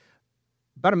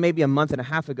About maybe a month and a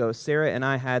half ago, Sarah and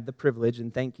I had the privilege,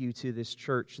 and thank you to this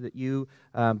church that you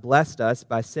blessed us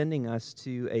by sending us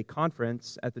to a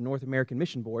conference at the North American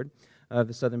Mission Board of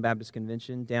the Southern Baptist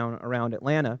Convention down around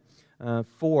Atlanta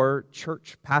for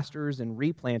church pastors and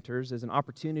replanters as an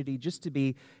opportunity just to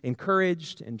be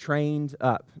encouraged and trained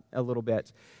up a little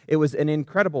bit. It was an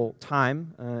incredible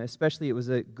time, especially it was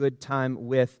a good time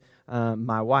with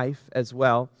my wife as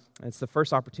well. It's the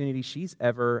first opportunity she's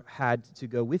ever had to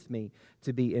go with me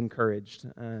to be encouraged.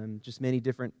 Just many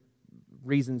different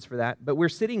reasons for that. But we're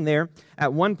sitting there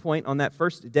at one point on that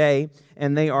first day,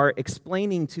 and they are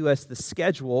explaining to us the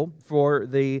schedule for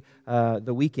the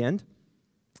weekend.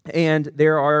 And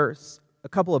there are a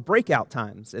couple of breakout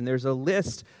times, and there's a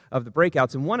list of the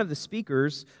breakouts. And one of the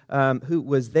speakers who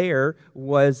was there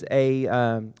was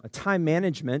a time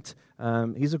management.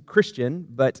 He's a Christian,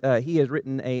 but he has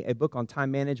written a book on time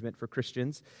management for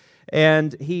Christians.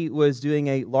 And he was doing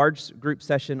a large group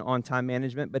session on time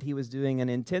management, but he was doing an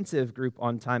intensive group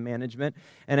on time management.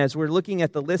 And as we're looking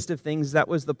at the list of things, that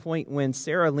was the point when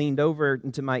Sarah leaned over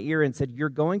into my ear and said, "You're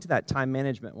going to that time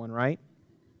management one, right?"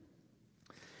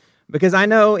 Because I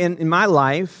know in my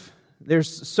life,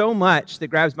 there's so much that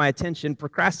grabs my attention.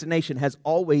 Procrastination has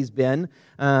always been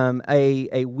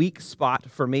a weak spot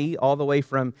for me, all the way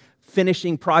from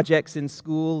finishing projects in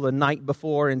school the night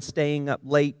before and staying up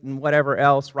late and whatever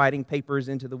else, writing papers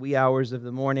into the wee hours of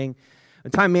the morning.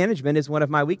 And time management is one of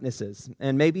my weaknesses,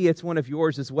 and maybe it's one of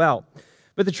yours as well.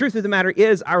 But the truth of the matter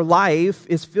is, our life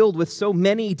is filled with so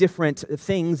many different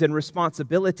things and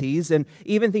responsibilities, and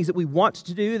even things that we want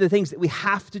to do, the things that we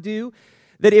have to do,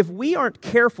 that if we aren't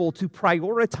careful to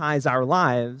prioritize our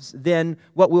lives, then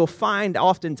what we'll find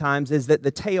oftentimes is that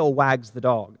the tail wags the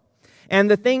dog. And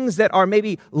the things that are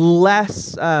maybe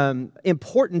less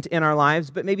important in our lives,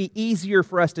 but maybe easier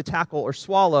for us to tackle or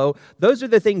swallow, those are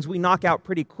the things we knock out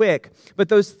pretty quick. But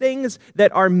those things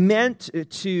that are meant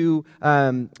to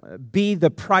be the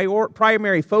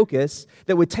primary focus,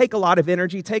 that would take a lot of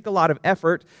energy, take a lot of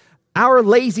effort, our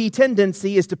lazy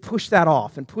tendency is to push that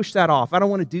off and push that off. I don't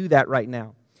want to do that right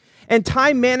now. And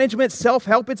time management,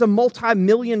 self-help, it's a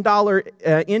multi-million-dollar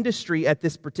industry at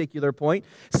this particular point,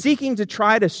 seeking to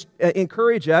try to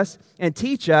encourage us and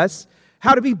teach us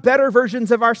how to be better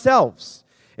versions of ourselves.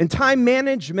 And time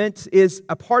management is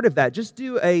a part of that. Just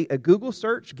do a Google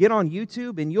search, get on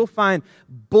YouTube, and you'll find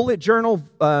bullet journal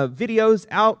videos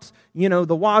out,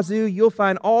 the wazoo. You'll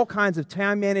find all kinds of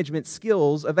time management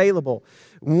skills available.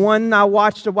 One I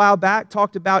watched a while back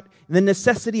talked about the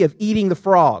necessity of eating the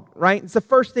frog, right? It's the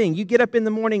first thing. You get up in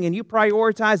the morning and you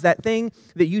prioritize that thing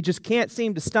that you just can't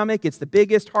seem to stomach. It's the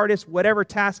biggest, hardest, whatever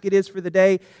task it is for the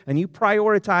day, and you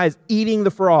prioritize eating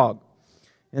the frog.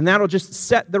 And that'll just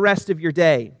set the rest of your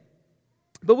day.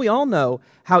 But we all know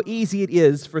how easy it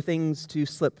is for things to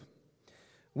slip.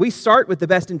 We start with the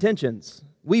best intentions.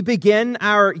 We begin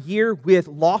our year with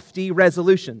lofty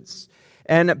resolutions.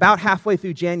 And about halfway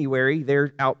through January,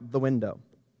 they're out the window.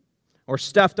 Or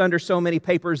stuffed under so many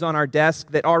papers on our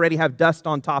desk that already have dust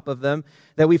on top of them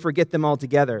that we forget them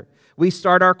altogether. We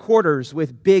start our quarters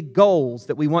with big goals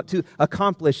that we want to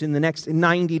accomplish in the next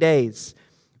 90 days.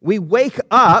 We wake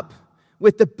up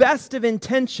with the best of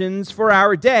intentions for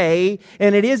our day,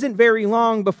 and it isn't very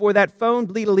long before that phone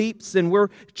leaps and we're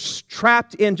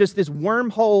trapped in just this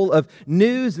wormhole of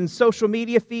news and social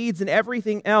media feeds and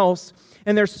everything else.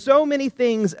 And there's so many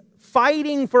things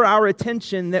fighting for our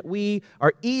attention that we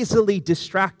are easily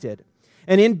distracted.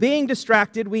 And in being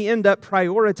distracted, we end up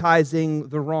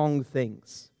prioritizing the wrong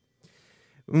things.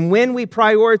 When we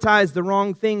prioritize the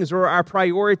wrong things or our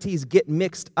priorities get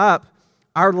mixed up,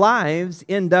 our lives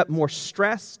end up more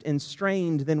stressed and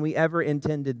strained than we ever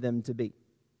intended them to be.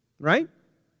 Right?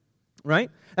 Right?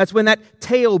 That's when that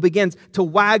tail begins to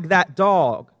wag that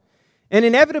dog. And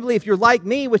inevitably, if you're like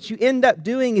me, what you end up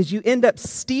doing is you end up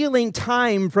stealing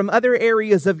time from other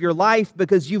areas of your life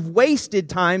because you've wasted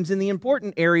times in the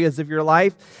important areas of your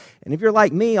life. And if you're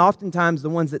like me, oftentimes the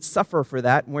ones that suffer for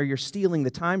that and where you're stealing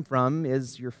the time from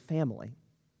is your family.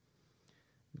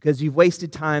 Because you've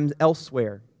wasted time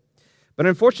elsewhere. But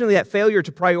unfortunately, that failure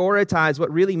to prioritize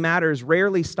what really matters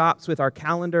rarely stops with our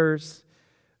calendars,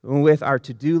 with our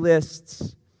to-do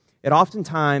lists. It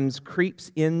oftentimes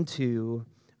creeps into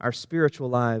our spiritual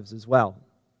lives as well.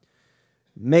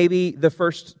 Maybe the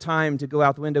first time to go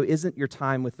out the window isn't your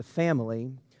time with the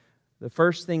family. The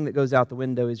first thing that goes out the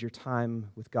window is your time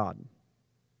with God.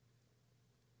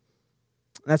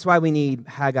 That's why we need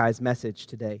Haggai's message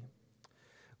today.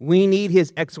 We need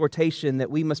his exhortation that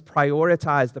we must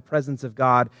prioritize the presence of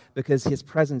God because his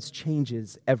presence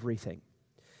changes everything.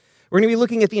 We're going to be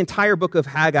looking at the entire book of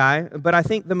Haggai, but I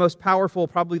think the most powerful,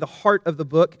 probably the heart of the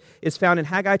book, is found in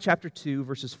Haggai chapter 2,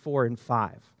 verses 4 and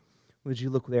 5. Would you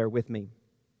look there with me?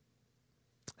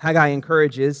 Haggai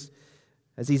encourages,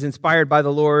 as he's inspired by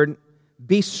the Lord,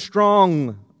 "Be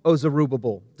strong, O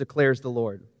Zerubbabel," declares the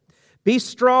Lord. "Be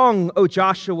strong, O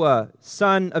Joshua,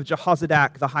 son of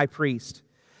Jehozadak, the high priest.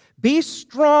 Be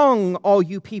strong, all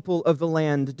you people of the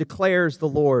land, declares the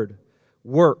Lord.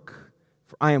 Work,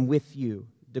 for I am with you,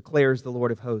 declares the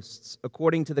Lord of hosts,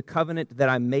 according to the covenant that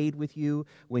I made with you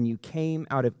when you came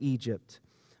out of Egypt.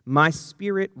 My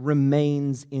spirit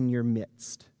remains in your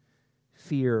midst.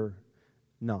 Fear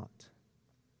not."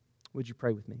 Would you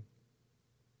pray with me?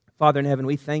 Father in heaven,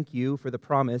 we thank you for the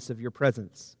promise of your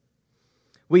presence.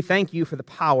 We thank you for the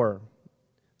power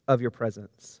of your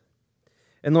presence.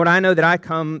 And Lord, I know that I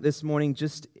come this morning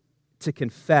just to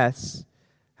confess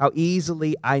how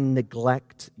easily I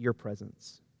neglect your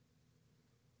presence.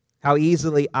 How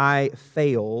easily I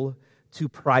fail to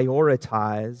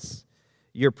prioritize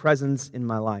your presence in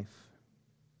my life.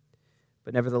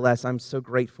 But nevertheless, I'm so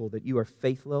grateful that you are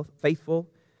faithful,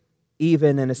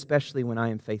 even and especially when I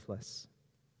am faithless.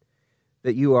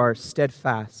 That you are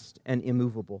steadfast and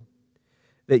immovable.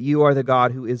 That you are the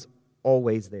God who is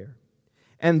always there.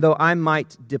 And though I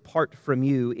might depart from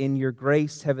you, in your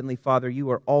grace, Heavenly Father, you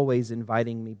are always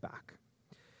inviting me back.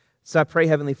 So I pray,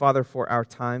 Heavenly Father, for our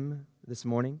time this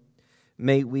morning.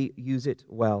 May we use it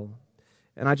well.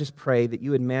 And I just pray that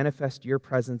you would manifest your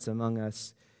presence among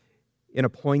us in a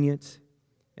poignant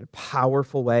and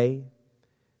powerful way.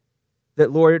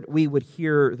 That, Lord, we would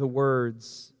hear the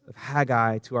words of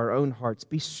Haggai to our own hearts.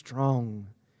 Be strong,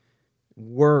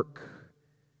 work,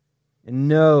 and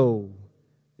know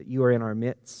that you are in our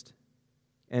midst.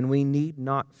 And we need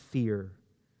not fear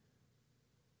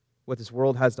what this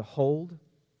world has to hold,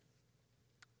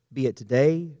 be it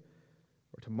today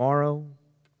or tomorrow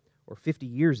or 50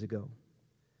 years ago.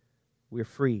 We're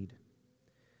freed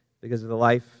because of the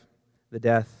life, the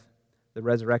death, the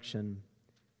resurrection,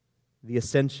 the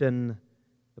ascension,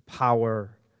 the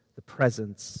power, the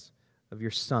presence of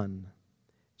your Son,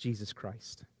 Jesus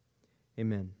Christ.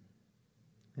 Amen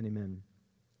and amen.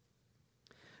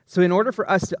 So in order for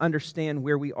us to understand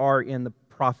where we are in the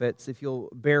prophets, if you'll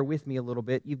bear with me a little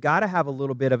bit, you've got to have a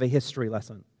little bit of a history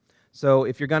lesson. So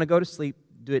if you're going to go to sleep,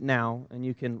 do it now, and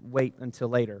you can wait until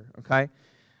later, okay?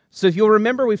 So if you'll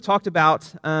remember, we've talked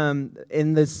about,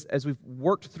 in this, as we've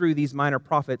worked through these minor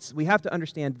prophets, we have to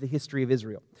understand the history of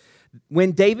Israel.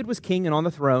 When David was king and on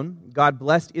the throne, God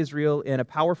blessed Israel in a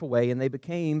powerful way, and they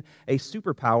became a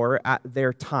superpower at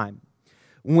their time.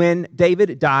 When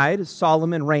David died,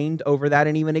 Solomon reigned over that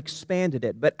and even expanded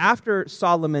it. But after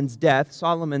Solomon's death,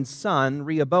 Solomon's son,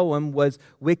 Rehoboam, was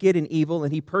wicked and evil,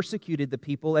 and he persecuted the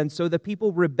people, and so the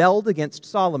people rebelled against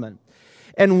Solomon.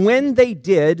 And when they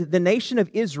did, the nation of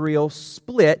Israel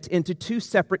split into two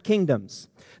separate kingdoms.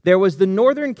 There was the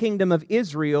northern kingdom of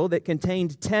Israel that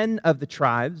contained 10 of the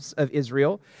tribes of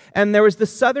Israel, and there was the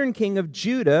southern king of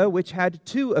Judah, which had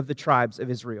 2 of the tribes of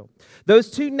Israel. Those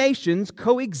two nations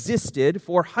coexisted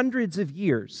for hundreds of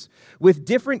years, with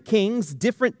different kings,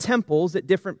 different temples at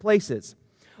different places.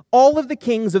 All of the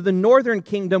kings of the northern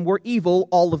kingdom were evil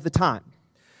all of the time.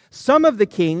 Some of the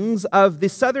kings of the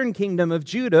southern kingdom of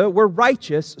Judah were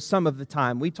righteous some of the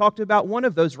time. We talked about one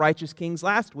of those righteous kings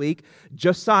last week,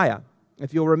 Josiah,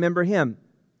 if you'll remember him.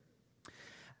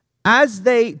 As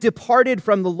they departed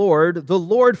from the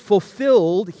Lord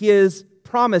fulfilled his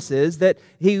promises that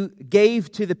he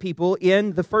gave to the people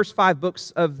in the first 5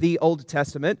 books of the Old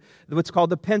Testament, what's called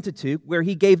the Pentateuch, where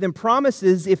he gave them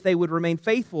promises if they would remain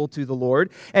faithful to the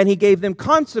Lord, and he gave them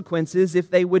consequences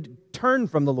if they would turn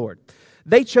from the Lord.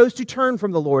 They chose to turn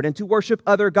from the Lord and to worship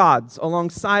other gods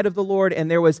alongside of the Lord, and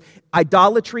there was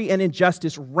idolatry and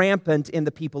injustice rampant in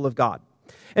the people of God.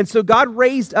 And so God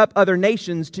raised up other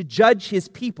nations to judge his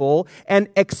people and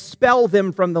expel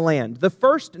them from the land. The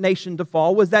first nation to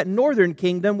fall was that northern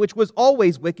kingdom, which was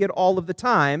always wicked all of the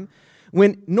time,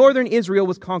 when northern Israel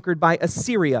was conquered by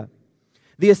Assyria.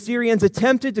 The Assyrians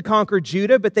attempted to conquer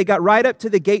Judah, but they got right up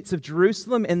to the gates of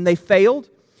Jerusalem and they failed.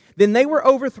 Then they were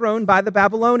overthrown by the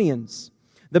Babylonians.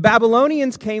 The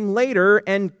Babylonians came later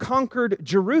and conquered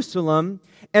Jerusalem,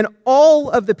 and all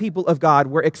of the people of God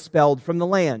were expelled from the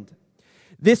land.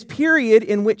 This period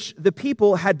in which the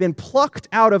people had been plucked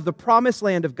out of the promised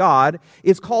land of God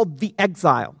is called the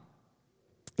exile.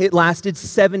 It lasted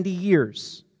 70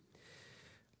 years.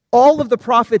 All of the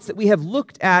prophets that we have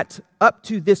looked at up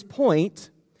to this point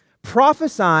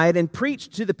prophesied and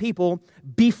preached to the people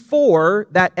before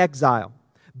that exile,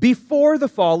 before the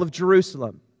fall of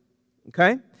Jerusalem.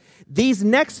 Okay? These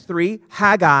next three,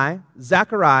 Haggai,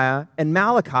 Zechariah, and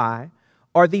Malachi,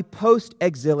 are the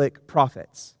post-exilic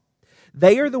prophets.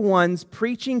 They are the ones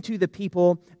preaching to the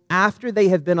people after they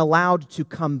have been allowed to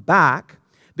come back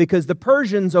because the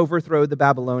Persians overthrew the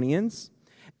Babylonians,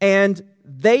 and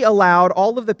they allowed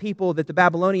all of the people that the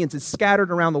Babylonians had scattered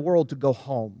around the world to go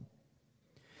home.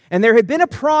 And there had been a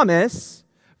promise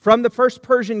from the first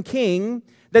Persian king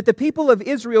that the people of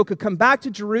Israel could come back to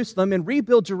Jerusalem and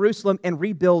rebuild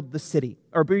the city,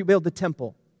 or rebuild the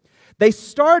temple. They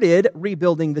started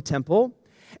rebuilding the temple,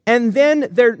 and then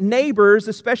their neighbors,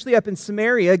 especially up in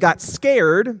Samaria, got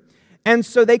scared, and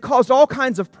so they caused all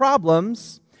kinds of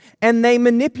problems, and they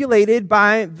manipulated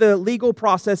by the legal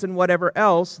process and whatever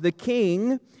else, the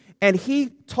king, and he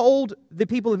told the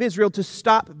people of Israel to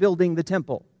stop building the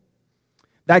temple.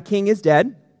 That king is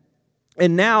dead.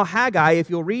 And now Haggai, if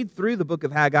you'll read through the book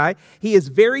of Haggai, he is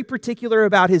very particular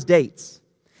about his dates.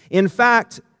 In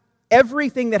fact,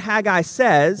 everything that Haggai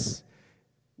says,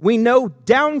 we know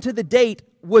down to the date,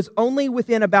 was only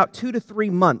within about 2 to 3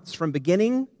 months from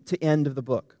beginning to end of the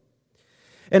book.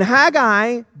 And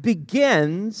Haggai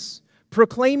begins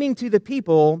proclaiming to the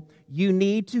people, you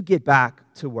need to get back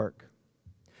to work.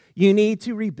 You need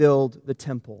to rebuild the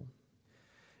temple.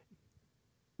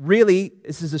 Really,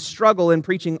 this is a struggle in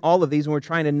preaching all of these when we're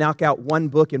trying to knock out one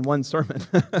book in one sermon.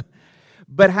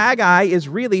 But Haggai is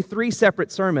really 3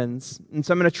 separate sermons, and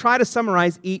so I'm going to try to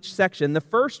summarize each section. The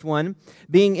first one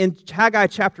being in Haggai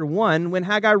chapter 1, when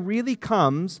Haggai really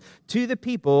comes to the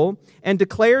people and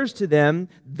declares to them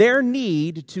their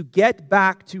need to get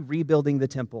back to rebuilding the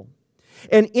temple.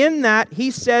 And in that, he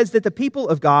says that the people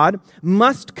of God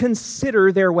must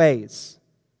consider their ways.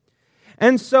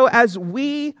 And so as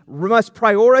we must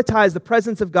prioritize the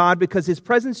presence of God because His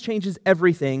presence changes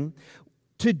everything,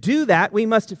 to do that, we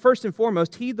must first and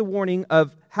foremost heed the warning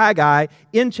of Haggai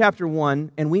in chapter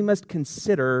 1, and we must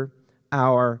consider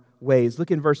our ways.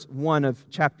 Look in verse 1 of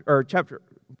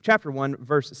chapter 1,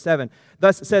 verse 7.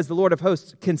 Thus says the Lord of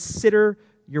hosts, consider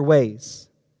your ways.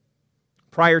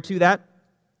 Prior to that,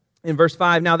 in verse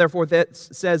 5, now therefore that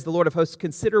says the Lord of hosts,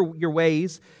 consider your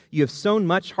ways. You have sown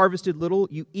much, harvested little.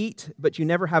 You eat, but you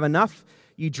never have enough.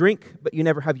 You drink, but you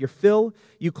never have your fill.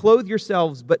 You clothe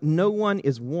yourselves, but no one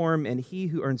is warm. And he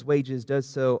who earns wages does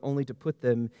so only to put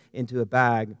them into a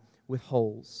bag with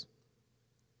holes.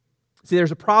 See,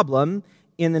 there's a problem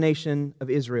in the nation of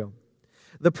Israel.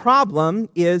 The problem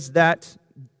is that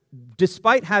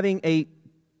despite having a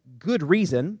good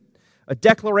reason, a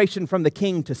declaration from the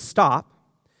king to stop,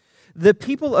 the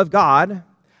people of God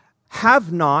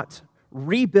have not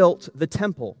rebuilt the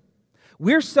temple.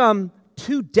 We're some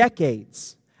 2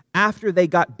 decades after they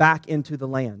got back into the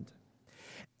land.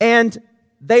 And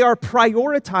they are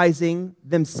prioritizing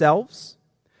themselves,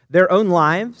 their own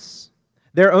lives,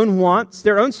 their own wants,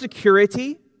 their own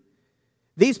security.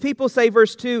 These people say,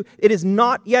 verse 2, it is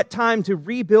not yet time to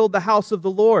rebuild the house of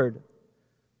the Lord.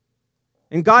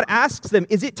 And God asks them,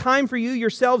 is it time for you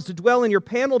yourselves to dwell in your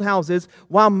paneled houses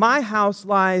while my house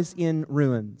lies in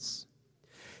ruins?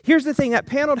 Here's the thing, that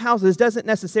paneled houses doesn't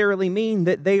necessarily mean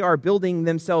that they are building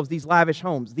themselves these lavish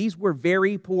homes. These were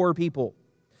very poor people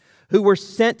who were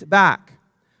sent back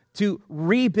to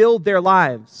rebuild their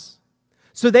lives.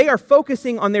 So they are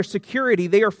focusing on their security.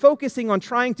 They are focusing on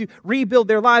trying to rebuild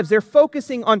their lives. They're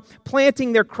focusing on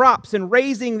planting their crops and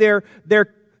raising their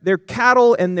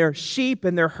cattle and their sheep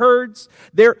and their herds.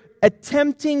 They're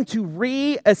attempting to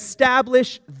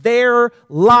reestablish their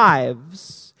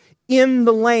lives in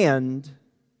the land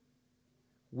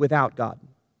without God.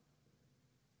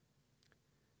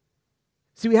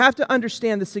 See, we have to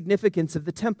understand the significance of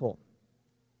the temple.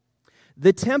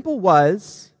 The temple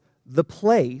was the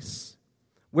place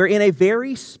where in a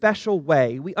very special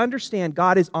way, we understand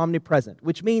God is omnipresent,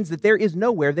 which means that there is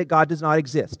nowhere that God does not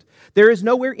exist. There is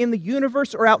nowhere in the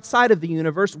universe or outside of the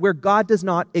universe where God does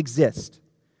not exist.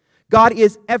 God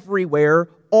is everywhere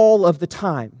all of the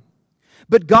time.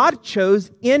 But God chose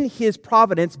in His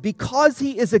providence, because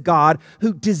He is a God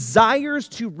who desires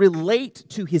to relate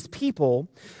to His people,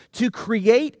 to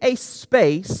create a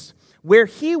space where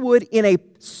He would, in a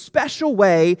special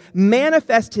way,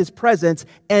 manifest His presence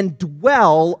and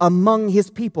dwell among His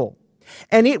people.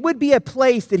 And it would be a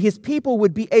place that His people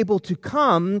would be able to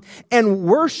come and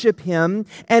worship Him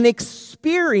and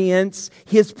experience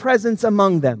His presence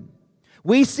among them.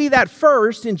 We see that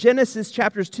first in Genesis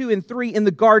chapters 2 and 3 in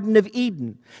the Garden of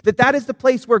Eden. That is the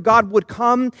place where God would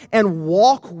come and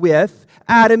walk with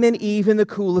Adam and Eve in the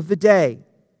cool of the day.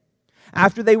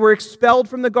 After they were expelled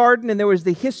from the garden and there was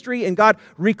the history and God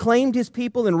reclaimed His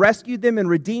people and rescued them and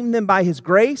redeemed them by His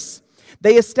grace,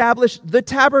 they established the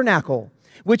tabernacle,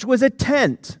 which was a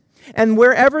tent And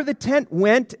wherever the tent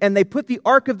went and they put the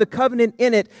Ark of the Covenant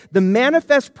in it, the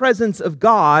manifest presence of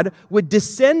God would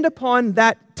descend upon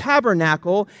that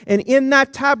tabernacle, and in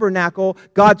that tabernacle,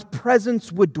 God's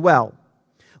presence would dwell.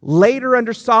 Later,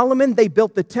 under Solomon, they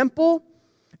built the temple,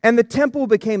 and the temple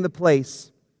became the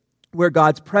place where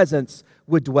God's presence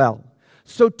would dwell.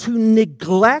 So to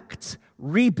neglect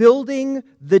rebuilding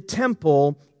the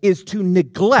temple is to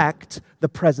neglect the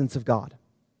presence of God.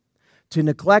 To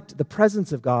neglect the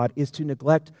presence of God is to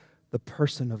neglect the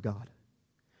person of God.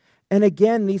 And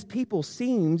again, these people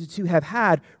seemed to have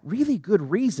had really good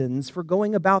reasons for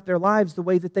going about their lives the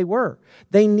way that they were.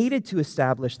 They needed to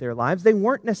establish their lives. They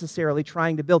weren't necessarily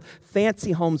trying to build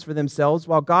fancy homes for themselves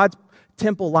while God's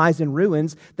temple lies in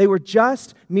ruins. They were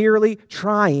just merely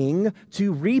trying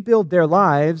to rebuild their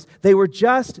lives. They were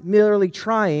just merely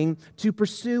trying to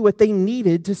pursue what they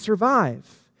needed to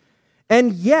survive.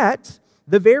 And yet,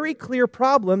 the very clear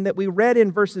problem that we read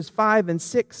in verses 5 and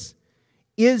 6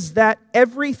 is that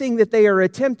everything that they are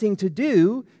attempting to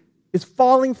do is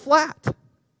falling flat.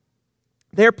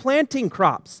 They're planting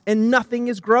crops and nothing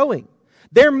is growing.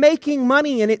 They're making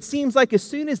money, and it seems like as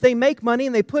soon as they make money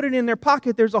and they put it in their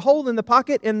pocket, there's a hole in the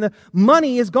pocket and the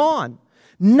money is gone.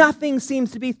 Nothing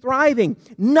seems to be thriving.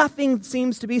 Nothing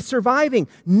seems to be surviving.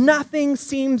 Nothing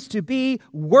seems to be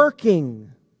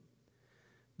working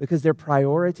because their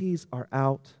priorities are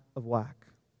out of whack.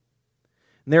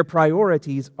 And their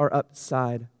priorities are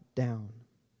upside down.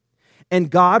 And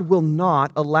God will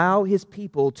not allow His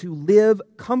people to live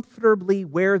comfortably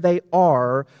where they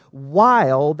are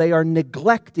while they are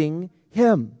neglecting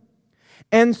Him.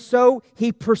 And so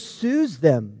He pursues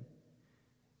them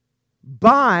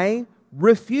by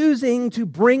refusing to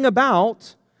bring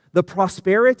about the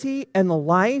prosperity and the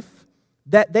life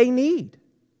that they need,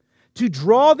 to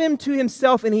draw them to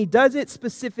Himself, and He does it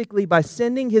specifically by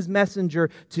sending His messenger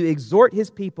to exhort His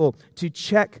people to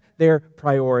check their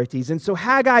priorities. And so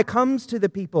Haggai comes to the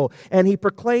people, and he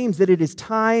proclaims that it is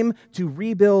time to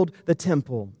rebuild the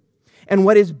temple. And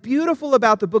what is beautiful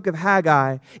about the book of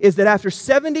Haggai is that after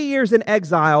 70 years in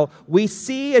exile, we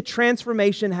see a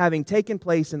transformation having taken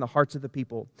place in the hearts of the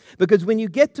people. Because when you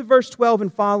get to verse 12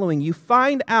 and following, you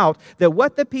find out that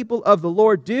what the people of the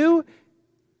Lord do,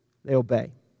 they obey.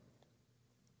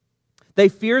 They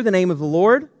fear the name of the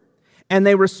Lord, and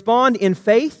they respond in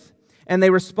faith, and they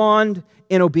respond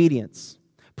in obedience.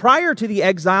 Prior to the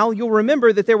exile, you'll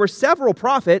remember that there were several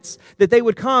prophets that they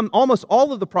would come, almost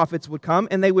all of the prophets would come,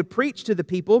 and they would preach to the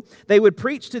people, they would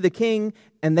preach to the king,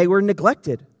 and they were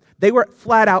neglected. They were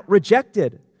flat out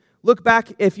rejected. Look back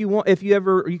if you want,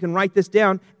 you can write this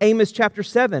down, Amos chapter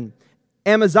 7.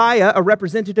 Amaziah, a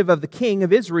representative of the king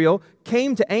of Israel,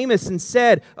 came to Amos and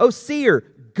said, "O seer,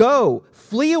 go,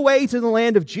 flee away to the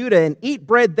land of Judah and eat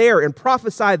bread there and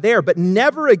prophesy there, but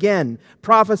never again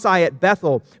prophesy at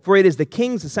Bethel, for it is the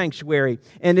king's sanctuary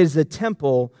and it is the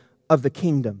temple of the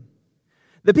kingdom."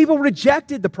 The people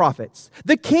rejected the prophets.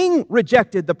 The king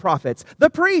rejected the prophets.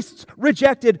 The priests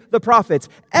rejected the prophets.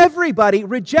 Everybody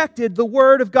rejected the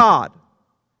word of God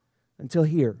until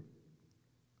here.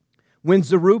 When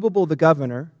Zerubbabel the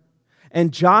governor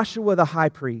and Joshua the high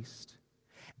priest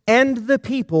and the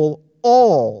people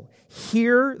all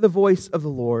hear the voice of the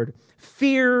Lord,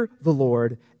 fear the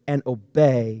Lord, and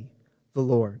obey the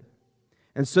Lord.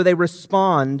 And so they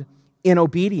respond in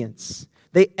obedience.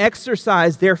 They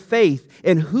exercise their faith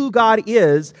in who God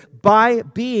is by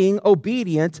being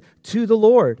obedient to the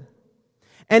Lord.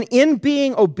 And in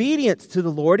being obedient to the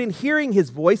Lord, in hearing His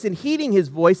voice, and heeding His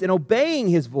voice, and obeying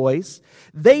His voice,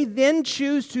 they then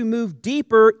choose to move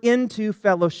deeper into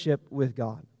fellowship with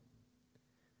God.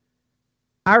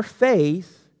 Our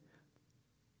faith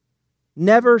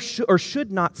never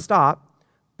should not stop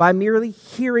by merely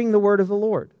hearing the word of the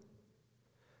Lord.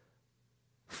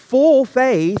 Full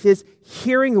faith is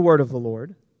hearing the word of the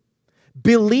Lord,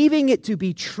 believing it to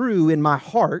be true in my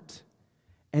heart,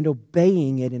 and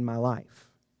obeying it in my life.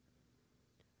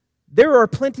 There are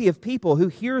plenty of people who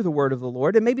hear the word of the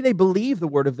Lord, and maybe they believe the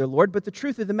word of their Lord, but the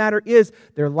truth of the matter is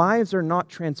their lives are not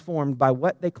transformed by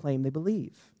what they claim they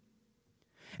believe.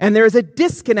 And there is a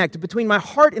disconnect between my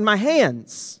heart and my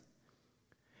hands.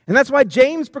 And that's why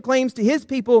James proclaims to his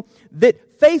people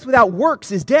that faith without works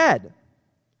is dead.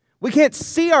 We can't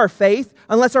see our faith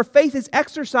unless our faith is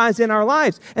exercised in our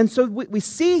lives. And so what we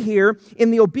see here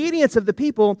in the obedience of the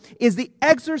people is the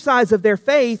exercise of their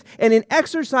faith. And in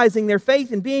exercising their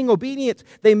faith and being obedient,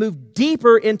 they move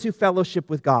deeper into fellowship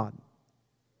with God.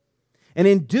 And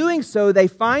in doing so, they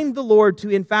find the Lord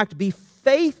to, in fact, be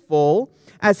faithful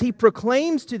as He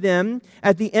proclaims to them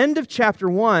at the end of chapter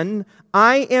 1,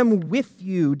 "I am with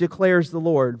you, declares the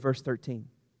Lord," verse 13.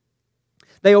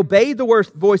 They obeyed the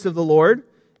voice of the Lord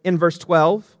in verse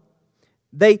 12.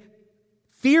 They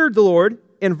feared the Lord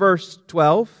in verse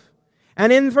 12.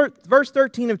 And in verse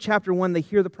 13 of chapter 1, they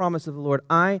hear the promise of the Lord,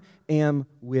 I am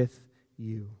with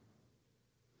you.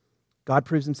 God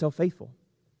proves himself faithful.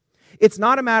 It's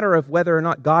not a matter of whether or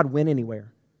not God went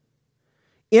anywhere.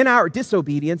 In our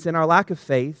disobedience, in our lack of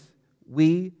faith,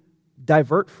 we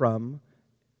divert from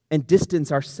and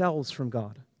distance ourselves from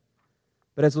God.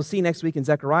 But as we'll see next week in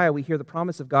Zechariah, we hear the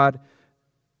promise of God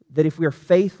that if we are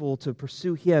faithful to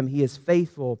pursue him, he is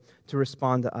faithful to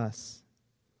respond to us.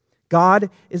 God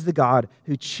is the God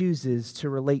who chooses to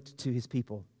relate to his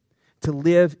people, to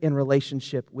live in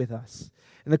relationship with us.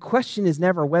 And the question is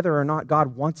never whether or not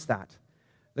God wants that.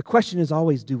 The question is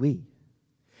always, do we?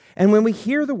 And when we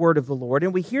hear the word of the Lord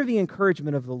and we hear the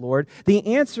encouragement of the Lord,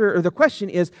 the answer or the question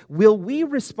is, will we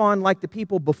respond like the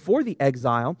people before the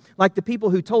exile, like the people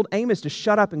who told Amos to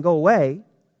shut up and go away?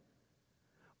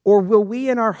 Or will we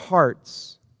in our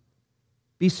hearts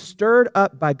be stirred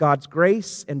up by God's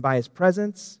grace and by his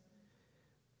presence?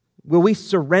 Will we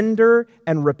surrender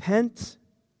and repent?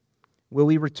 Will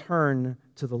we return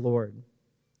to the Lord?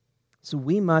 So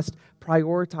we must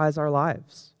prioritize our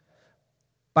lives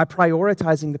by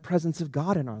prioritizing the presence of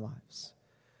God in our lives,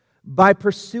 by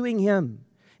pursuing him.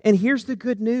 And here's the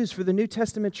good news for the New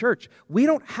Testament church. We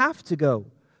don't have to go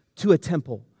to a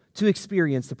temple to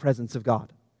experience the presence of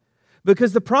God.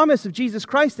 Because the promise of Jesus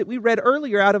Christ that we read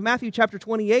earlier out of Matthew chapter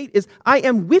 28 is, I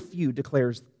am with you,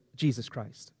 declares Jesus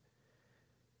Christ.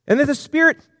 And that the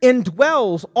Spirit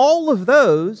indwells all of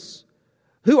those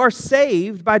who are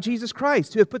saved by Jesus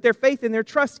Christ, who have put their faith and their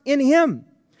trust in him.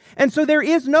 And so there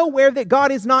is nowhere that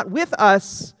God is not with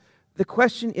us. The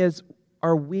question is,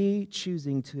 are we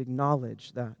choosing to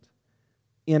acknowledge that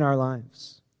in our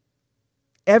lives?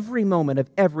 Every moment of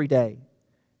every day.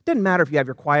 It doesn't matter if you have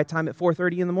your quiet time at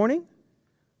 4:30 in the morning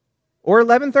or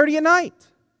 11:30 at night.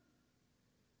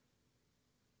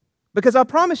 Because I'll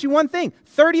promise you one thing,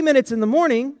 30 minutes in the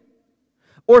morning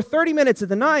or 30 minutes of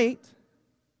the night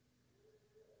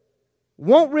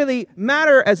won't really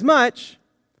matter as much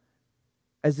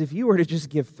as if you were to just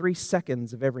give 3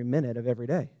 seconds of every minute of every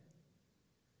day.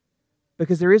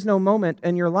 Because there is no moment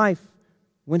in your life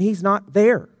when he's not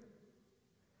there.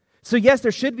 So yes,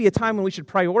 there should be a time when we should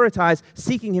prioritize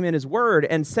seeking him in his word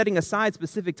and setting aside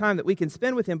specific time that we can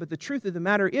spend with him. But the truth of the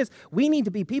matter is, we need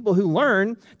to be people who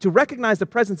learn to recognize the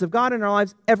presence of God in our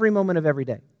lives every moment of every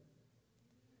day.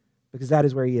 Because that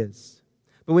is where he is.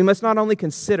 But we must not only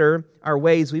consider our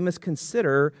ways, we must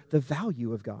consider the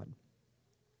value of God.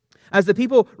 As the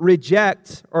people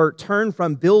reject or turn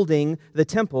from building the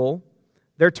temple,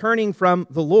 they're turning from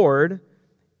the Lord,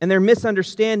 and they're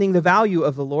misunderstanding the value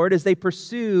of the Lord as they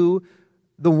pursue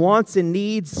the wants and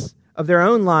needs of their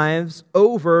own lives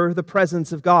over the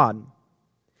presence of God.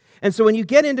 And so when you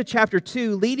get into chapter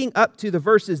 2, leading up to the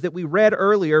verses that we read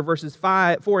earlier, verses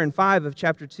 4 and 5 of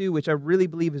chapter 2, which I really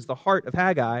believe is the heart of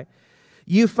Haggai,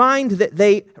 you find that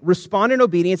they respond in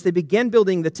obedience. They begin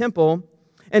building the temple.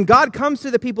 And God comes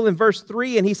to the people in verse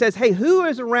 3 and he says, hey, who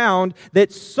is around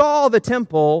that saw the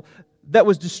temple that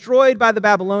was destroyed by the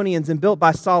Babylonians and built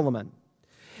by Solomon?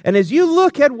 And as you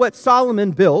look at what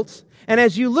Solomon built, and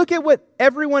as you look at what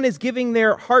everyone is giving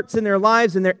their hearts and their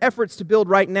lives and their efforts to build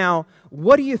right now,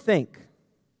 what do you think?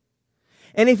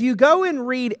 And if you go and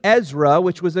read Ezra,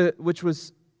 which was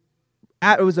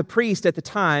a priest at the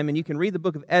time, and you can read the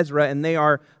book of Ezra, and they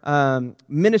are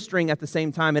ministering at the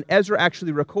same time, and Ezra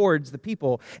actually records the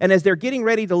people. And as they're getting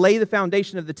ready to lay the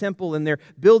foundation of the temple and they're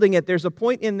building it, there's a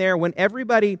point in there when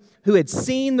everybody who had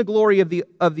seen the glory of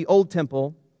the old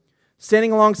temple,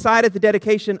 standing alongside at the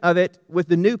dedication of it with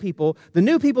the new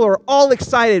people are all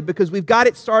excited because we've got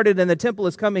it started and the temple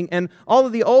is coming, and all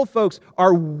of the old folks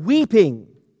are weeping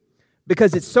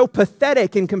because it's so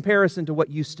pathetic in comparison to what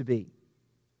used to be.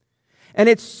 And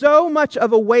it's so much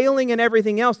of a wailing and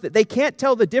everything else that they can't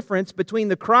tell the difference between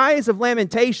the cries of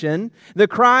lamentation, the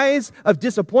cries of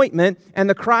disappointment, and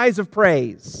the cries of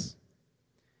praise.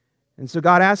 And so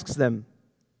God asks them,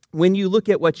 when you look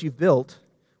at what you've built,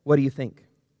 what do you think?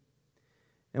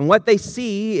 And what they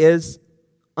see is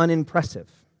unimpressive.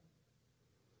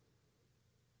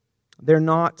 They're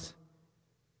not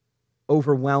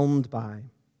overwhelmed by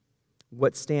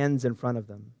what stands in front of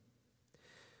them.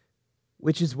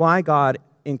 Which is why God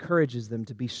encourages them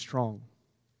to be strong.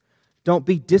 Don't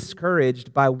be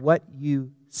discouraged by what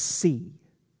you see,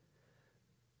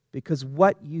 because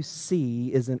what you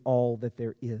see isn't all that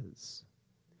there is.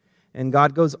 And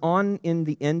God goes on in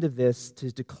the end of this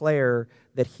to declare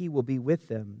that He will be with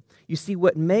them. You see,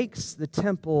 what makes the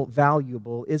temple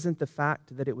valuable isn't the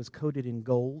fact that it was coated in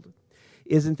gold.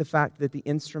 isn't the fact that the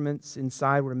instruments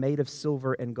inside were made of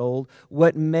silver and gold.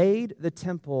 What made the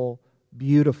temple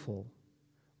beautiful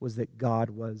was that God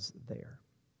was there.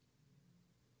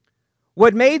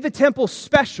 What made the temple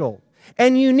special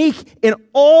and unique in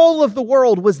all of the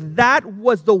world was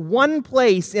the one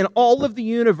place in all of the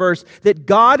universe that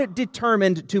God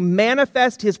determined to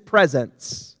manifest His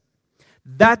presence.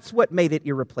 That's what made it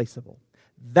irreplaceable.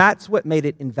 That's what made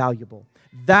it invaluable.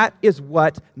 That is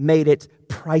what made it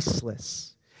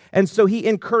priceless. And so He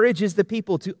encourages the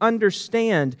people to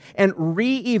understand and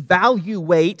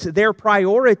reevaluate their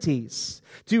priorities,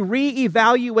 to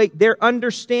reevaluate their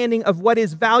understanding of what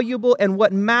is valuable and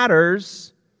what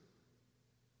matters,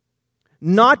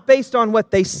 not based on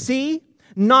what they see,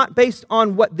 not based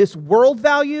on what this world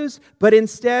values, but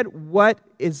instead what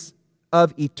is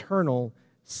of eternal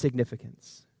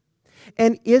significance.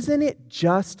 And isn't it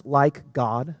just like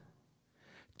God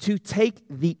to take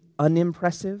the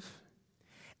unimpressive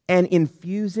and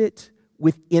infuse it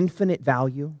with infinite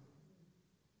value?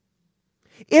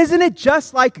 Isn't it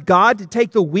just like God to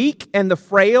take the weak and the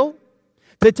frail,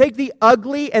 to take the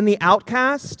ugly and the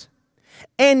outcast,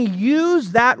 and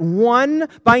use that one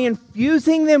by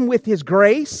infusing them with His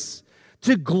grace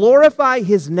to glorify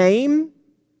His name?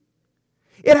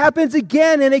 It happens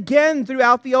again and again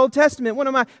throughout the Old Testament. One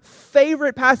of my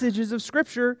favorite passages of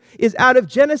Scripture is out of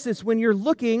Genesis when you're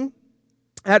looking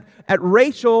at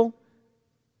Rachel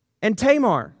and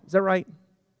Tamar. Is that right?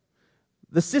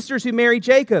 The sisters who married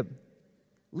Jacob.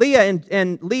 Leah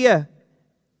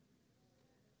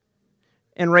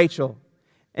and Rachel.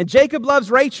 And Jacob loves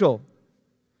Rachel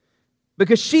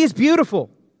because she's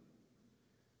beautiful.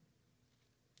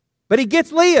 But he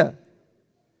gets Leah,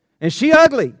 and she's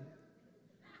ugly.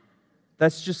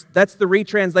 That's the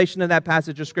retranslation of that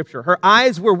passage of Scripture. Her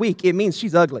eyes were weak. It means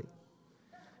she's ugly.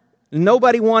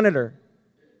 Nobody wanted her.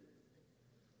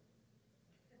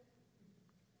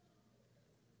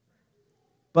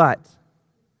 But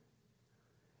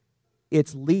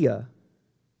it's Leah,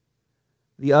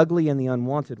 the ugly and the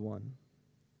unwanted one,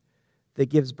 that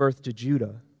gives birth to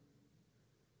Judah,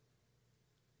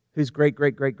 whose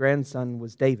great-great-great-grandson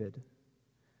was David,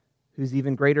 whose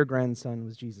even greater grandson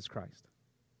was Jesus Christ.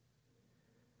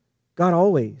 God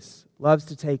always loves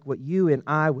to take what you and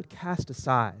I would cast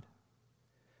aside,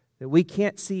 that we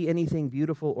can't see anything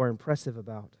beautiful or impressive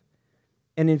about,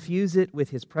 and infuse it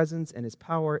with His presence and His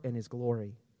power and His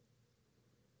glory.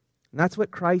 And that's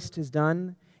what Christ has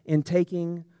done in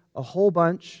taking a whole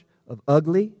bunch of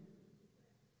ugly,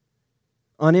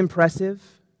 unimpressive,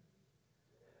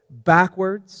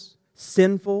 backwards,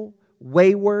 sinful,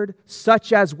 wayward,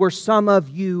 such as were some of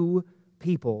you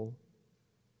people,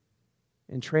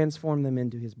 and transform them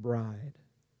into His bride,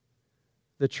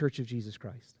 the church of Jesus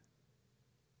Christ.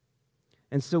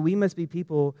 And so we must be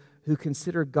people who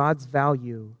consider God's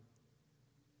value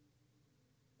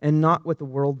and not what the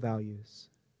world values.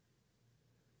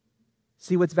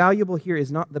 See, what's valuable here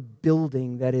is not the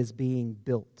building that is being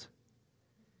built.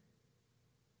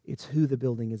 It's who the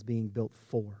building is being built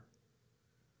for.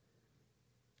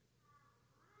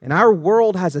 And our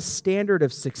world has a standard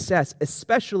of success,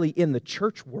 especially in the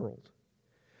church world,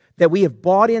 that we have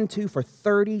bought into for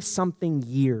 30-something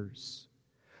years.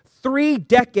 3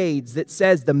 decades that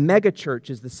says the megachurch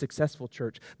is the successful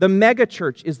church. The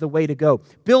megachurch is the way to go.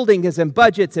 Buildings and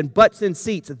budgets and butts and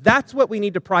seats, that's what we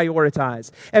need to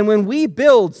prioritize. And when we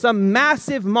build some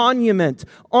massive monument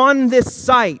on this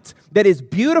site that is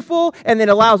beautiful and that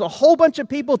allows a whole bunch of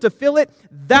people to fill it,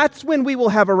 that's when we will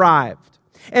have arrived.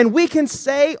 And we can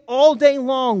say all day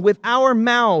long with our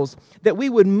mouths that we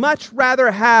would much rather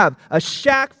have a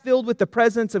shack filled with the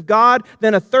presence of God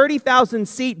than a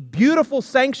 30,000-seat beautiful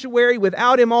sanctuary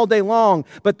without Him all day long.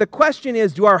 But the question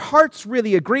is, do our hearts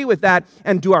really agree with that,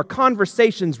 and do our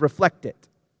conversations reflect it?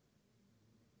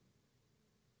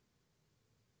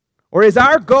 Or is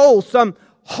our goal some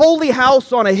holy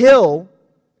house on a hill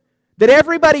that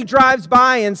everybody drives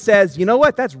by and says, you know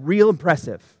what, that's real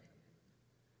impressive.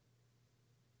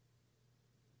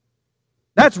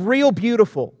 That's real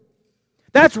beautiful.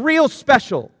 That's real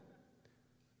special.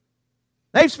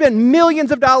 They've spent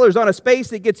millions of dollars on a space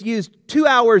that gets used 2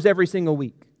 hours every single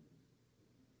week.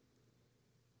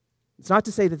 It's not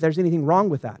to say that there's anything wrong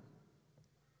with that.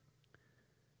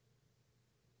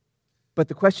 But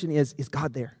the question is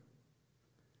God there?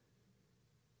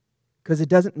 Because it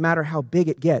doesn't matter how big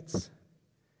it gets.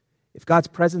 If God's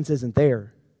presence isn't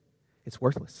there, it's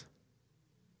worthless.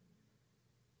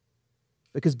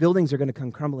 Because buildings are going to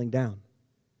come crumbling down.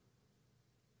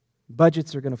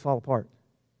 Budgets are going to fall apart.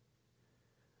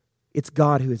 It's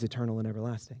God who is eternal and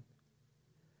everlasting.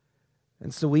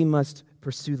 And so we must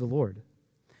pursue the Lord.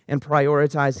 and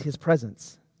prioritize His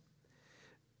presence.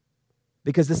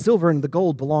 Because the silver and the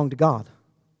gold belong to God.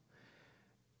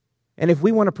 And if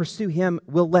we want to pursue Him,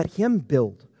 we'll let Him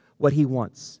build what He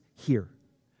wants here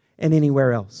and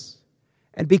anywhere else.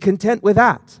 And be content with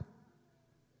that.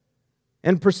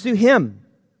 And pursue Him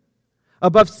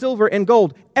above silver and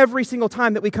gold every single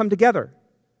time that we come together.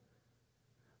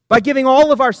 By giving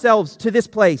all of ourselves to this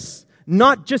place,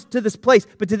 not just to this place,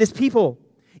 but to this people,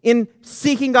 in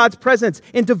seeking God's presence,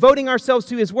 in devoting ourselves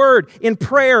to His Word, in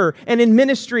prayer and in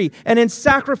ministry and in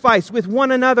sacrifice with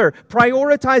one another,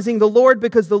 prioritizing the Lord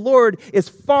because the Lord is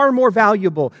far more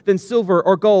valuable than silver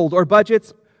or gold or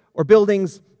budgets or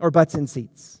buildings or butts and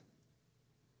seats.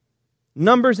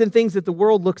 Numbers and things that the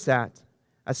world looks at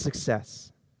as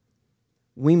success.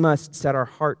 We must set our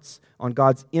hearts on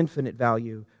God's infinite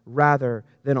value rather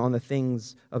than on the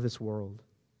things of this world.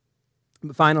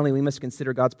 But finally, we must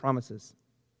consider God's promises.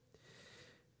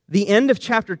 The end of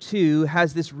chapter 2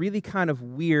 has this really kind of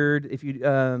weird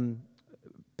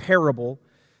parable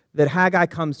that Haggai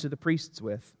comes to the priests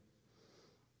with.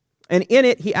 And in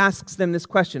it, he asks them this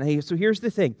question. Hey, so here's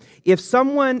the thing. If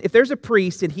there's a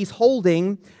priest and he's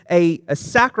holding a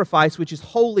sacrifice which is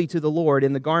holy to the Lord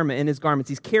in his garments,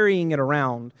 he's carrying it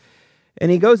around, and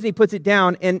he goes and he puts it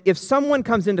down, and if someone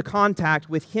comes into contact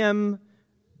with him,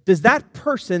 does that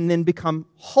person then become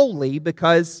holy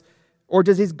or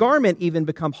does his garment even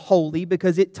become holy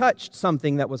because it touched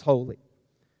something that was holy?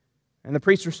 And the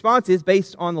priest's response is,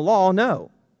 based on the law,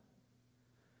 no.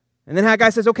 And then Haggai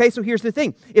says, okay, so here's the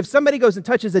thing. If somebody goes and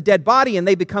touches a dead body and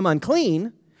they become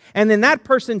unclean, and then that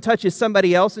person touches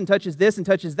somebody else and touches this and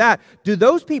touches that, do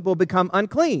those people become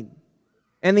unclean?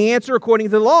 And the answer, according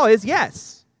to the law, is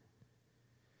yes.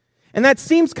 And that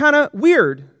seems kind of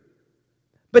weird.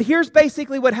 But here's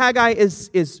basically what Haggai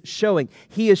is showing.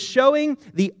 He is showing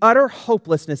the utter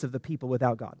hopelessness of the people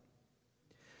without God.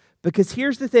 Because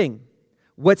here's the thing.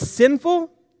 What's sinful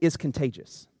is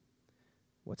contagious.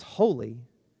 What's holy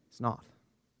is not.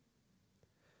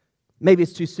 Maybe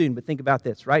it's too soon, but think about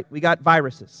this, right? We got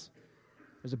viruses.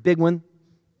 There's a big one.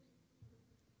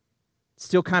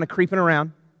 Still kind of creeping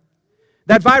around.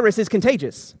 That virus is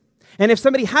contagious. And if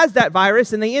somebody has that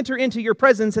virus and they enter into your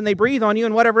presence and they breathe on you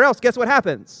and whatever else, guess what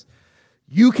happens?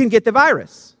 You can get the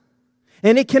virus.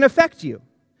 And it can affect you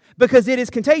because it is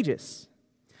contagious.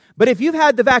 But if you've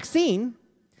had the vaccine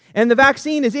and the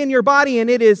vaccine is in your body and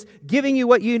it is giving you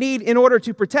what you need in order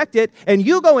to protect it, and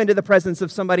you go into the presence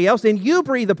of somebody else and you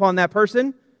breathe upon that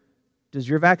person, does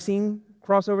your vaccine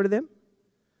cross over to them?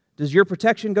 Does your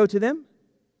protection go to them?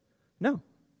 No.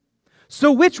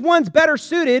 So which one's better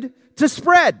suited to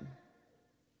spread?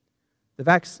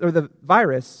 The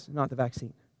virus, not the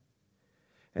vaccine.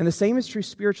 And the same is true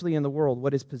spiritually in the world.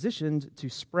 What is positioned to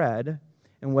spread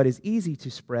and what is easy to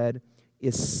spread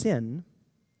is sin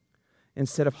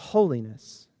instead of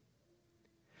holiness.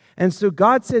 And so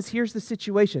God says, here's the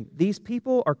situation. These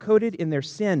people are coated in their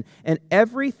sin, and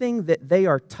everything that they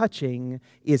are touching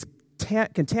is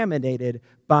contaminated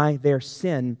by their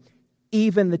sin,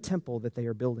 even the temple that they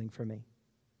are building for me.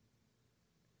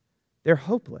 They're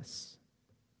hopeless.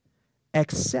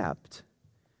 Except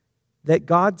that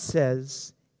God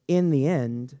says, in the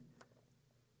end,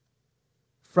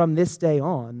 from this day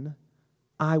on,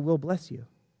 I will bless you.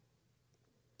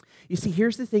 You see,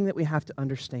 here's the thing that we have to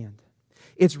understand.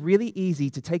 It's really easy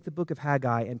to take the book of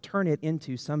Haggai and turn it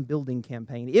into some building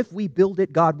campaign. If we build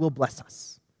it, God will bless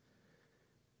us.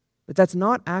 But that's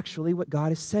not actually what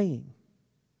God is saying.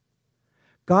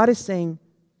 God is saying,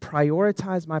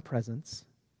 prioritize my presence.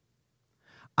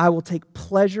 I will take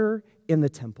pleasure in the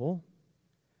temple,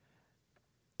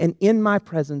 and in my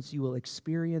presence you will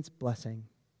experience blessing.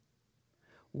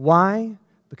 Why?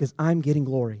 Because I'm getting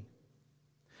glory.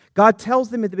 God tells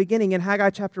them at the beginning in Haggai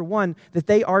chapter 1 that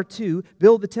they are to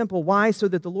build the temple. Why? So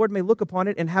that the Lord may look upon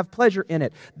it and have pleasure in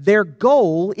it. Their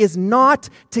goal is not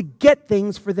to get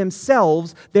things for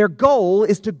themselves. Their goal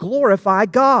is to glorify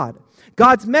God.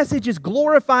 God's message is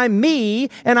glorify me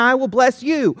and I will bless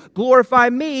you. Glorify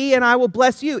me and I will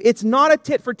bless you. It's not a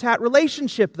tit-for-tat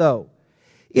relationship, though.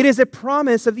 It is a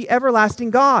promise of the everlasting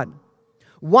God.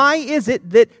 Why is it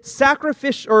that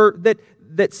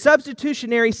that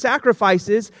substitutionary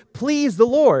sacrifices please the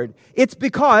Lord? It's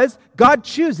because God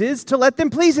chooses to let them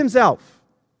please Himself.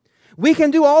 We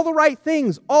can do all the right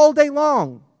things all day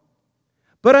long,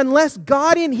 but unless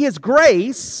God in His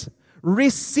grace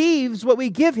receives what we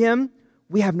give Him,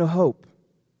 we have no hope.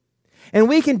 And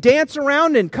we can dance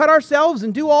around and cut ourselves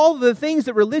and do all the things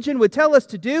that religion would tell us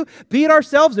to do, beat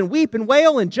ourselves and weep and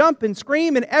wail and jump and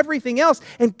scream and everything else.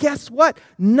 And guess what?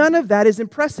 None of that is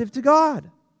impressive to God.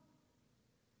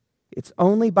 It's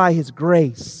only by His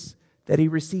grace that He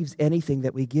receives anything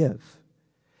that we give.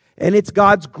 And it's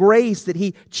God's grace that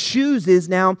He chooses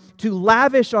now to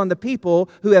lavish on the people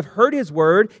who have heard His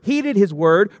word, heeded His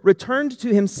word, returned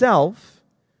to Himself,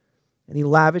 and He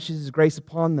lavishes His grace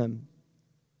upon them.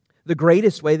 The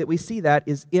greatest way that we see that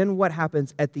is in what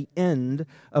happens at the end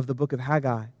of the book of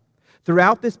Haggai.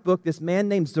 Throughout this book, this man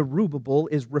named Zerubbabel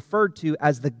is referred to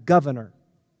as the governor.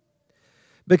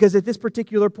 Because at this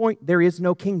particular point, there is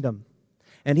no kingdom.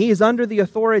 And he is under the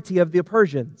authority of the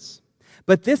Persians.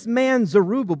 But this man,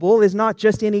 Zerubbabel, is not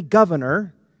just any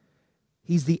governor.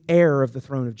 He's the heir of the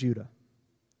throne of Judah.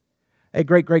 A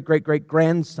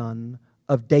great-great-great-great-grandson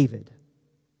of David.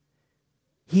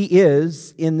 He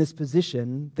is, in this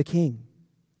position, the king.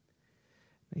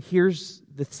 Here's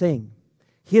the thing.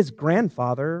 His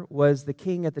grandfather was the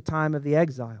king at the time of the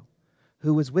exile,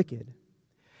 who was wicked.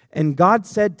 And God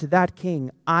said to that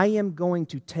king, I am going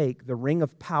to take the ring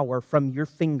of power from your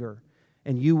finger,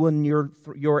 and you and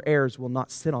your heirs will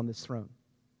not sit on this throne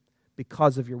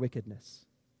because of your wickedness.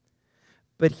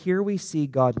 But here we see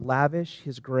God lavish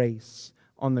His grace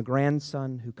on the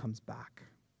grandson who comes back.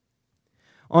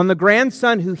 On the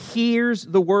grandson who hears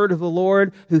the word of the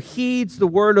Lord, who heeds the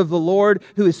word of the Lord,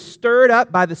 who is stirred up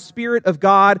by the Spirit of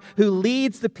God, who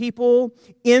leads the people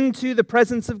into the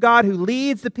presence of God, who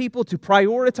leads the people to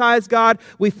prioritize God.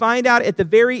 We find out at the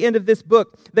very end of this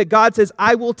book that God says,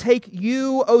 I will take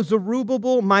you, O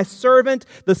Zerubbabel, my servant,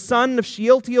 the son of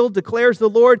Shealtiel, declares the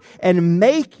Lord, and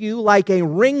make you like a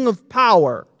ring of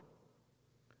power.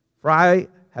 For I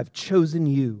have chosen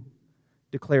you,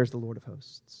 declares the Lord of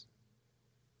hosts.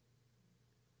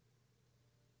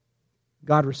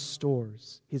 God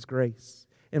restores His grace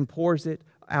and pours it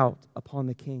out upon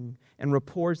the king and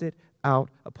pours it out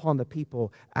upon the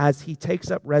people as He takes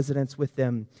up residence with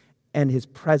them and His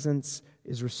presence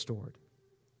is restored.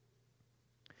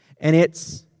 And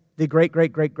it's the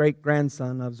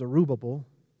great-great-great-great-grandson of Zerubbabel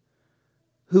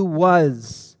who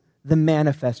was the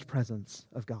manifest presence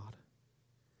of God.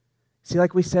 See,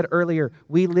 like we said earlier,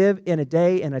 we live in a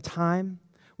day and a time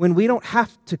when we don't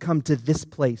have to come to this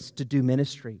place to do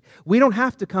ministry. We don't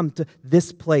have to come to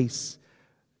this place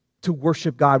to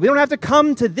worship God. We don't have to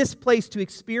come to this place to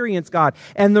experience God.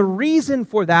 And the reason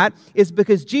for that is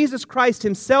because Jesus Christ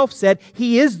Himself said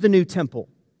He is the new temple.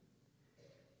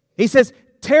 He says,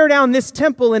 tear down this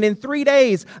temple and in 3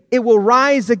 days it will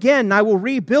rise again. I will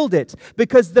rebuild it.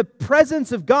 Because the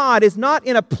presence of God is not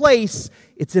in a place,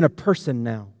 it's in a person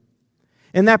now.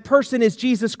 And that person is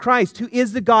Jesus Christ, who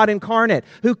is the God incarnate,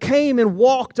 who came and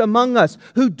walked among us,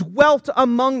 who dwelt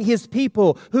among His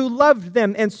people, who loved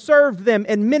them and served them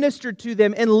and ministered to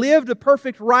them and lived a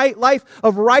perfect life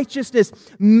of righteousness,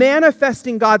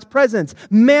 manifesting God's presence,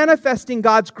 manifesting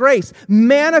God's grace,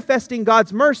 manifesting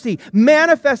God's mercy,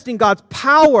 manifesting God's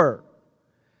power.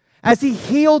 As He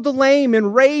healed the lame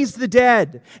and raised the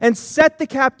dead and set the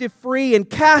captive free and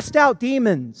cast out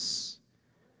demons.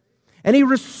 And He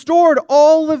restored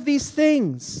all of these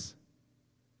things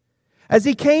as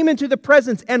He came into the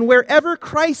presence. And wherever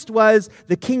Christ was,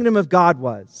 the kingdom of God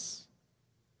was.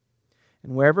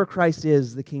 And wherever Christ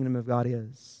is, the kingdom of God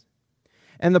is.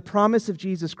 And the promise of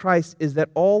Jesus Christ is that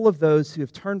all of those who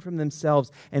have turned from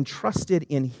themselves and trusted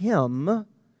in Him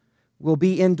will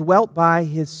be indwelt by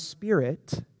His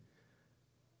Spirit,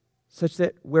 such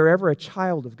that wherever a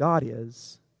child of God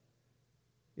is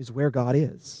where God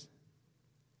is.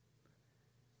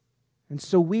 And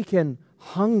so we can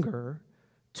hunger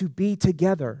to be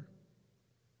together.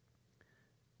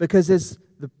 Because as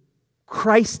the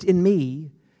Christ in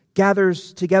me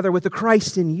gathers together with the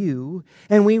Christ in you,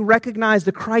 and we recognize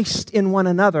the Christ in one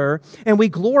another, and we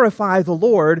glorify the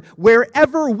Lord,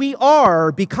 wherever we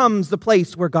are becomes the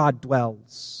place where God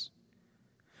dwells.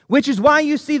 Which is why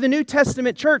you see the New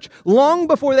Testament church, long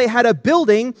before they had a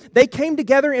building, they came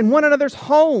together in one another's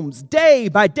homes, day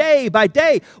by day by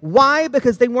day. Why?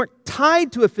 Because they weren't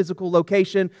tied to a physical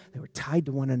location, they were tied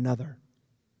to one another.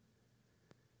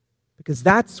 Because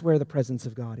that's where the presence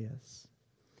of God is.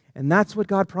 And that's what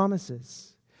God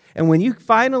promises. And when you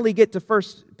finally get to 1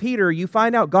 Peter, you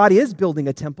find out God is building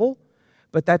a temple,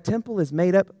 but that temple is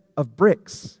made up of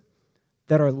bricks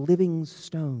that are living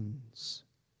stones.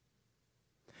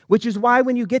 Which is why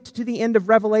when you get to the end of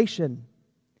Revelation,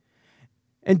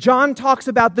 and John talks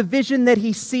about the vision that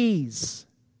he sees,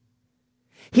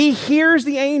 he hears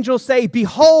the angel say,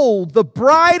 "Behold, the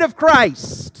bride of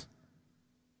Christ."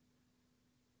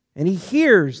 And he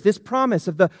hears this promise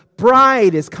of the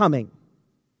bride is coming.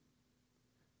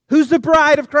 Who's the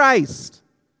bride of Christ?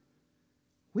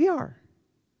 We are.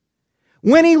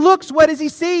 When he looks, what does he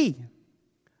see?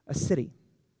 A city.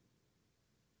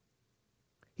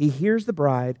 He hears the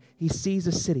bride. He sees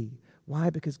a city. Why?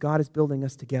 Because God is building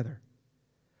us together.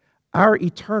 Our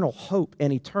eternal hope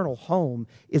and eternal home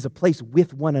is a place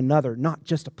with one another, not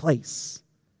just a place.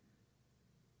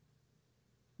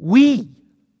 We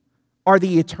are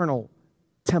the eternal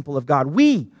temple of God.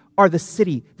 We are the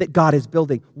city that God is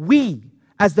building. We,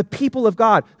 as the people of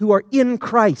God who are in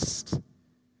Christ,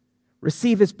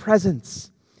 receive His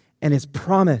presence and His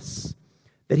promise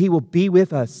that He will be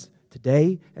with us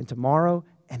today and tomorrow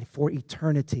and for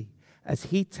eternity as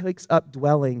He takes up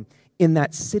dwelling in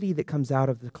that city that comes out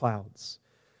of the clouds,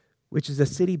 which is a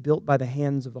city built by the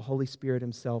hands of the Holy Spirit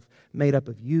Himself, made up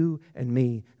of you and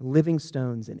me, living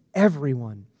stones, and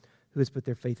everyone who has put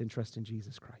their faith and trust in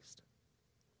Jesus Christ.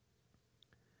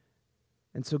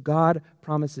 And so God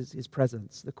promises His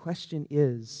presence. The question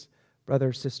is,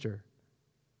 brother, sister,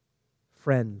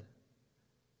 friend,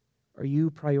 are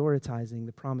you prioritizing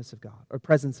the promise of God or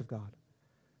presence of God?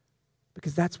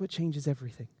 Because that's what changes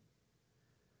everything.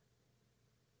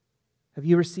 Have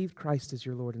you received Christ as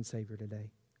your Lord and Savior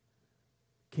today?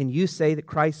 Can you say that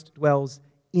Christ dwells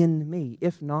in me?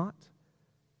 If not,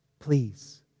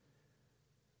 please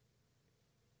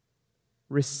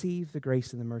receive the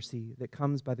grace and the mercy that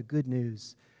comes by the good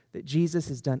news that Jesus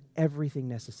has done everything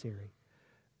necessary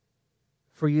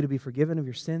for you to be forgiven of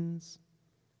your sins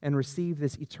and receive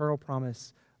this eternal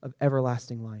promise of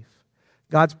everlasting life.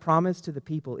 God's promise to the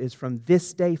people is, from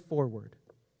this day forward,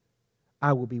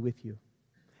 I will be with you,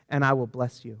 and I will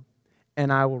bless you,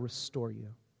 and I will restore you.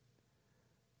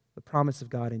 The promise of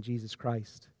God in Jesus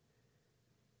Christ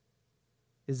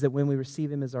is that when we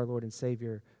receive Him as our Lord and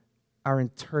Savior, our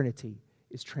eternity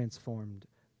is transformed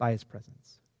by His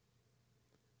presence.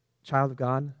 Child of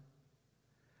God,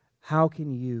 how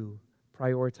can you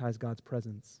prioritize God's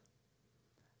presence?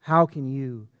 How can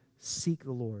you seek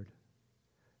the Lord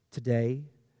today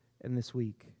and this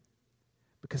week?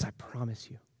 Because I promise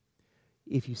you,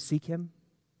 if you seek Him,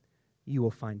 you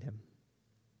will find Him.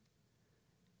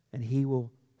 And He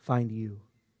will find you.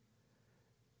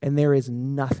 And there is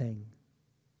nothing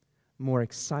more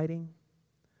exciting,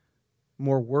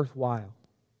 more worthwhile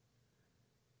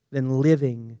than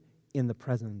living in the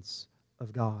presence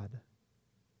of God.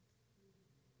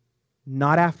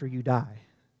 Not after you die,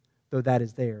 though that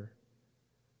is there,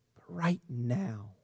 but right now.